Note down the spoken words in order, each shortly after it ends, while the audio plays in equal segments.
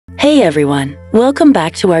Hey everyone, welcome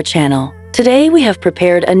back to our channel. Today we have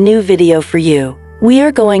prepared a new video for you. We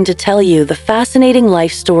are going to tell you the fascinating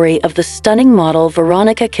life story of the stunning model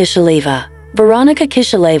Veronika Kysheleva. Veronika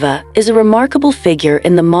Kysheleva is a remarkable figure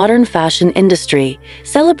in the modern fashion industry,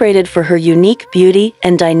 celebrated for her unique beauty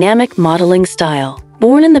and dynamic modeling style.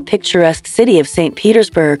 Born in the picturesque city of St.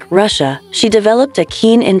 Petersburg, Russia, she developed a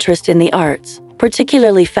keen interest in the arts,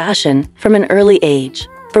 particularly fashion, from an early age.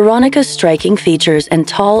 Veronika's striking features and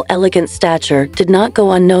tall, elegant stature did not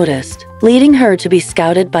go unnoticed, leading her to be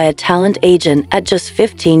scouted by a talent agent at just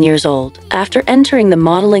 15 years old. After entering the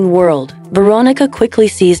modeling world, Veronika quickly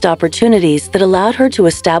seized opportunities that allowed her to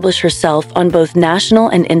establish herself on both national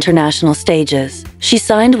and international stages. She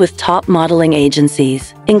signed with top modeling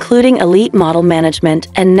agencies, including Elite Model Management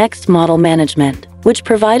and Next Model Management, which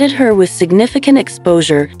provided her with significant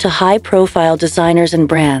exposure to high-profile designers and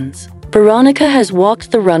brands. Veronika has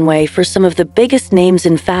walked the runway for some of the biggest names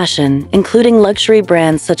in fashion, including luxury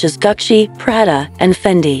brands such as Gucci, Prada, and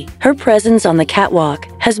Fendi. Her presence on the catwalk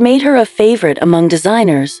has made her a favorite among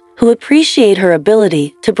designers who appreciate her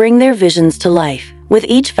ability to bring their visions to life. With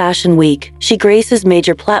each fashion week, she graces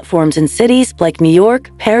major platforms in cities like New York,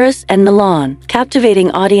 Paris, and Milan,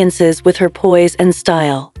 captivating audiences with her poise and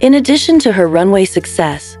style. In addition to her runway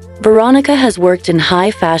success, Veronika has worked in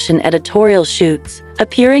high-fashion editorial shoots,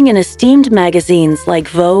 appearing in esteemed magazines like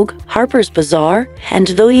Vogue, Harper's Bazaar, and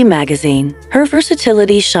Vogue magazine. Her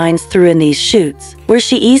versatility shines through in these shoots, where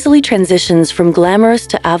she easily transitions from glamorous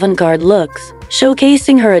to avant-garde looks,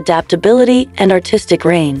 showcasing her adaptability and artistic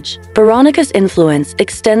range. Veronika's influence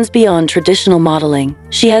extends beyond traditional modeling.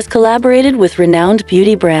 She has collaborated with renowned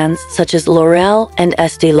beauty brands such as L'Oreal and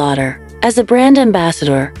Estée Lauder. As a brand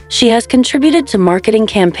ambassador, she has contributed to marketing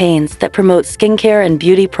campaigns that promote skincare and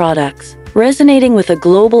beauty products, resonating with a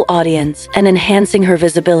global audience and enhancing her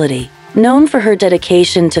visibility. Known for her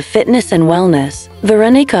dedication to fitness and wellness,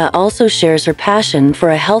 Veronika also shares her passion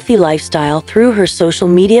for a healthy lifestyle through her social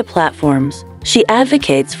media platforms. She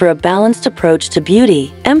advocates for a balanced approach to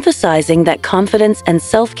beauty, emphasizing that confidence and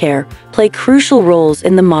self-care play crucial roles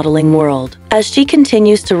in the modeling world. As she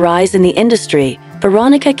continues to rise in the industry,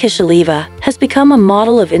 Veronika Kysheleva has become a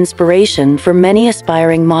model of inspiration for many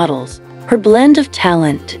aspiring models. Her blend of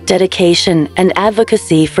talent, dedication, and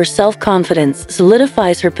advocacy for self-confidence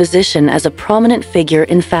solidifies her position as a prominent figure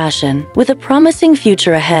in fashion. With a promising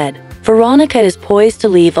future ahead, Veronika is poised to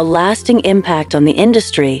leave a lasting impact on the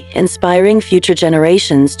industry, inspiring future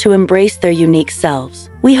generations to embrace their unique selves.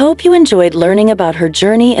 We hope you enjoyed learning about her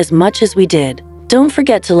journey as much as we did. Don't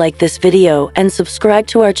forget to like this video and subscribe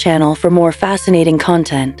to our channel for more fascinating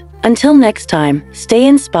content. Until next time, stay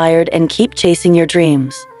inspired and keep chasing your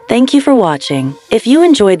dreams. Thank you for watching. If you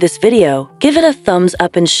enjoyed this video, give it a thumbs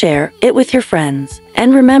up and share it with your friends.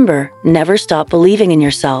 And remember, never stop believing in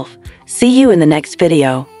yourself. See you in the next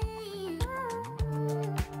video.